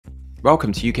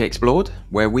Welcome to UK Explored,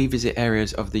 where we visit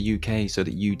areas of the UK so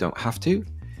that you don't have to.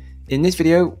 In this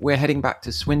video, we're heading back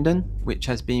to Swindon, which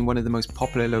has been one of the most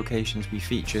popular locations we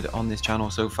featured on this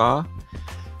channel so far.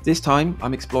 This time,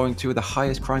 I'm exploring two of the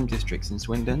highest crime districts in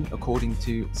Swindon, according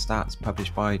to stats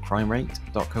published by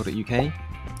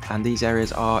crimerate.co.uk. And these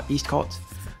areas are Eastcott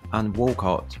and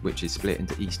Walcot, which is split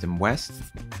into east and west.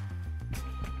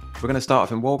 We're going to start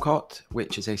off in Walcot,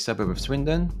 which is a suburb of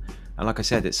Swindon. And like I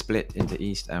said, it's split into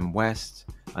east and west,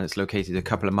 and it's located a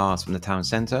couple of miles from the town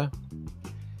centre.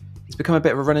 It's become a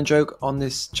bit of a running joke on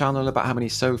this channel about how many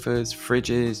sofas,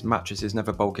 fridges, mattresses and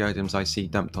other bulky items I see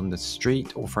dumped on the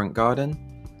street or front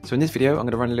garden. So in this video, I'm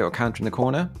going to run a little counter in the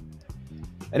corner.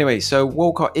 Anyway, so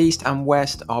Walcot East and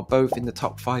West are both in the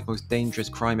top 5 most dangerous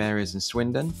crime areas in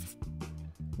Swindon.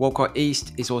 Walcot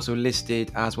East is also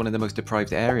listed as one of the most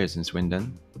deprived areas in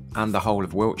Swindon, and the whole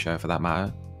of Wiltshire for that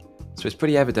matter. So it's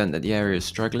pretty evident that the area is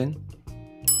struggling,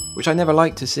 which I never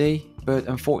like to see, but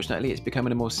unfortunately it's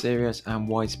becoming a more serious and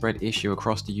widespread issue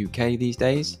across the UK these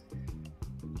days.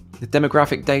 The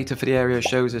demographic data for the area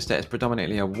shows us that it's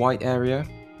predominantly a white area,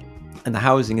 and the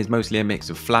housing is mostly a mix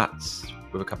of flats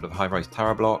with a couple of high-rise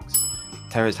tower blocks,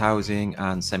 terrace housing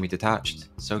and semi-detached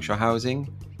social housing.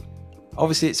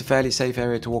 Obviously it's a fairly safe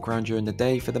area to walk around during the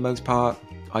day for the most part.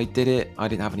 I did it, I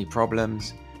didn't have any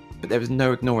problems. But there was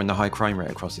no ignoring the high crime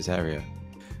rate across this area.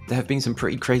 There have been some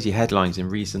pretty crazy headlines in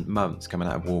recent months coming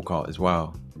out of Walcot as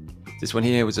well. This one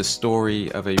here was a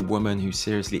story of a woman who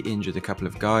seriously injured a couple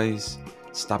of guys,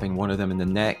 stabbing one of them in the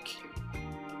neck.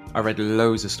 I read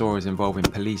loads of stories involving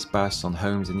police busts on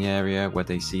homes in the area where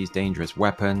they seized dangerous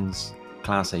weapons,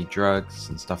 Class A drugs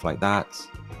and stuff like that.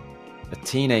 A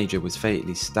teenager was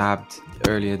fatally stabbed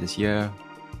earlier this year.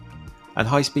 And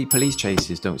high-speed police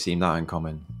chases don't seem that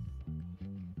uncommon.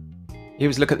 Here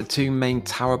was a look at the two main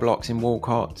tower blocks in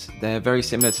Walcot. They're very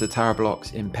similar to the tower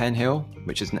blocks in Penhill,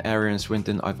 which is an area in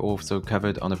Swindon I've also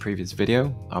covered on a previous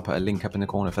video. I'll put a link up in the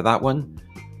corner for that one.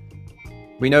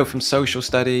 We know from social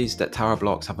studies that tower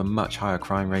blocks have a much higher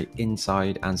crime rate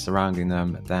inside and surrounding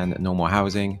them than normal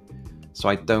housing, so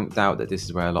I don't doubt that this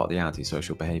is where a lot of the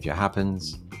antisocial behaviour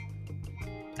happens.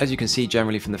 As you can see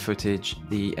generally from the footage,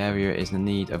 the area is in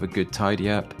need of a good tidy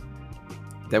up.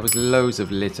 There was loads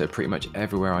of litter pretty much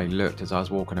everywhere I looked as I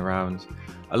was walking around,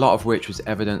 a lot of which was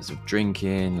evidence of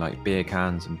drinking, like beer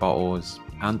cans and bottles,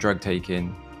 and drug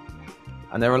taking.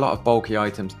 And there were a lot of bulky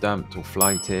items dumped or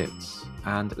fly tips,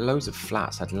 and loads of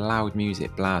flats had loud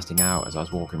music blasting out as I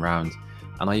was walking around,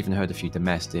 and I even heard a few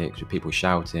domestics with people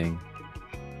shouting.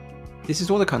 This is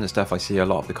all the kind of stuff I see a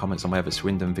lot of the comments on my other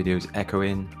Swindon videos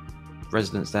echoing.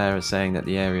 Residents there are saying that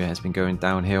the area has been going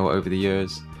downhill over the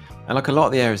years. And like a lot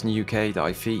of the areas in the UK that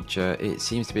I feature, it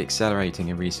seems to be accelerating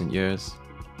in recent years.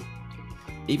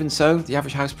 Even so, the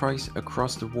average house price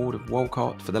across the ward of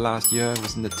Walcot for the last year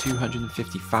was in the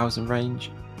 250,000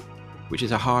 range, which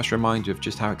is a harsh reminder of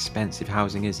just how expensive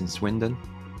housing is in Swindon.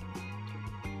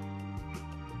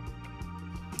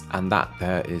 And that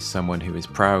there is someone who is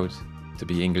proud to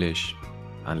be English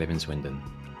and live in Swindon.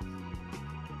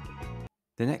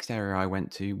 The next area I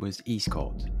went to was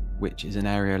Eastcott, which is an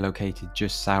area located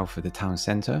just south of the town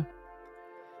centre.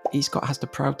 Eastcott has the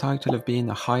proud title of being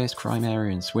the highest crime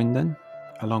area in Swindon,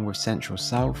 along with Central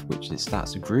South, which its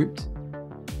stats are grouped.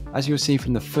 As you'll see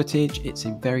from the footage, it's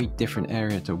a very different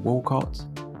area to Walcot.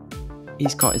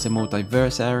 Eastcott is a more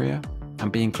diverse area,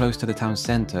 and being close to the town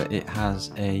centre, it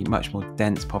has a much more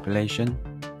dense population,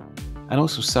 and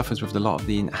also suffers with a lot of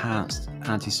the enhanced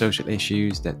antisocial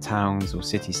issues that towns or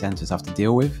city centres have to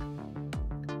deal with.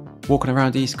 Walking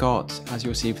around Eastcott, as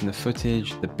you'll see from the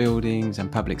footage, the buildings and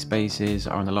public spaces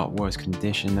are in a lot worse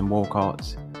condition than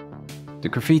Walcot. The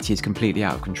graffiti is completely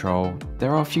out of control.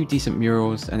 There are a few decent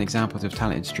murals and examples of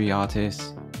talented street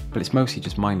artists, but it's mostly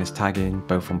just mindless tagging,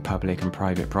 both on public and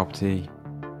private property.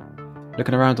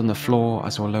 Looking around on the floor, I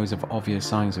saw loads of obvious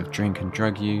signs of drink and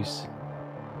drug use.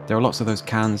 There are lots of those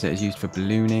cans that is used for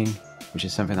ballooning, which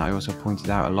is something that I also pointed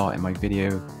out a lot in my video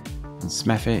in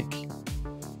Smethwick.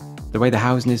 The way the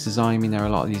housing is designed, I mean, there are a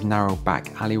lot of these narrow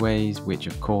back alleyways, which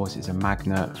of course is a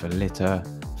magnet for litter,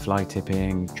 fly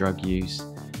tipping, drug use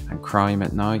and crime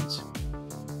at night.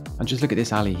 And just look at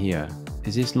this alley here.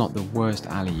 Is this not the worst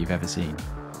alley you've ever seen?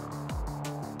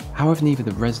 How have neither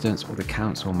the residents or the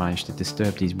council managed to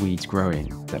disturb these weeds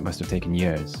growing that must have taken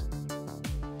years?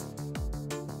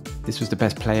 This was the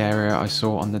best play area I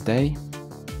saw on the day.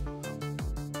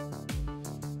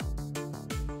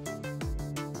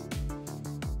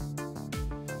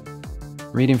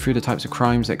 Reading through the types of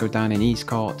crimes that go down in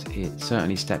Eastcott, it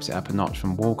certainly steps it up a notch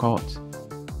from Walcot.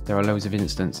 There are loads of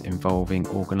incidents involving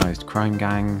organised crime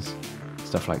gangs,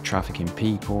 Stuff like trafficking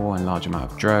people and large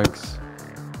amount of drugs.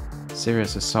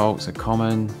 Serious assaults are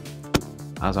common,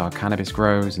 as are cannabis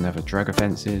grows and other drug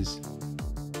offences.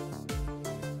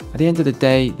 At the end of the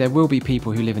day, there will be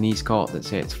people who live in Eastcott that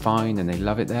say it's fine and they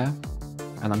love it there,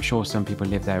 and I'm sure some people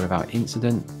live there without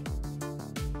incident.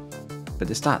 But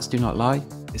the stats do not lie,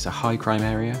 it's a high crime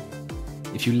area.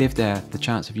 If you live there, the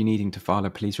chance of you needing to file a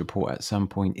police report at some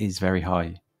point is very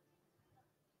high.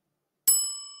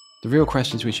 The real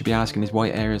questions we should be asking is why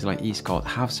areas like Eastcott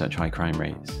have such high crime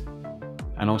rates,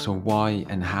 and also why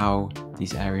and how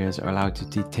these areas are allowed to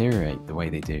deteriorate the way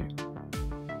they do.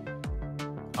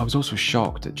 I was also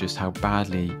shocked at just how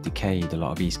badly decayed a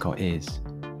lot of Eastcott is.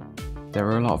 There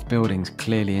are a lot of buildings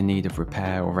clearly in need of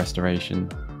repair or restoration.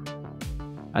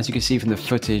 As you can see from the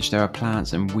footage, there are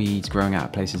plants and weeds growing out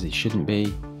of places it shouldn't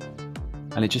be,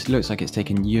 and it just looks like it's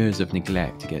taken years of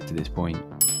neglect to get to this point.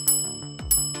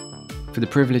 For the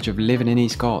privilege of living in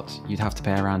Eastcott, you'd have to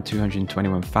pay around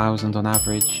 $221,000 on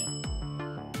average,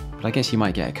 but I guess you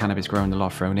might get a cannabis growing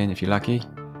lot thrown in if you're lucky.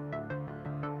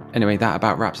 Anyway, that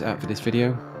about wraps it up for this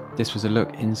video. This was a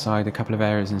look inside a couple of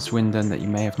areas in Swindon that you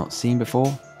may have not seen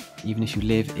before, even if you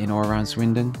live in or around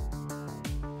Swindon.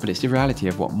 But it's the reality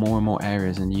of what more and more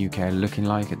areas in the UK are looking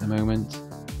like at the moment.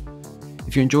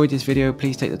 If you enjoyed this video,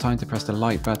 please take the time to press the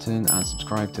like button and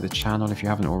subscribe to the channel if you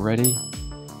haven't already.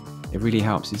 It really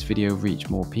helps this video reach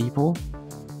more people.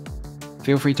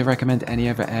 Feel free to recommend any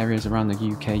other areas around the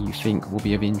UK you think will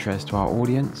be of interest to our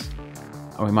audience,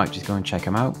 and we might just go and check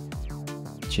them out.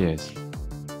 Cheers.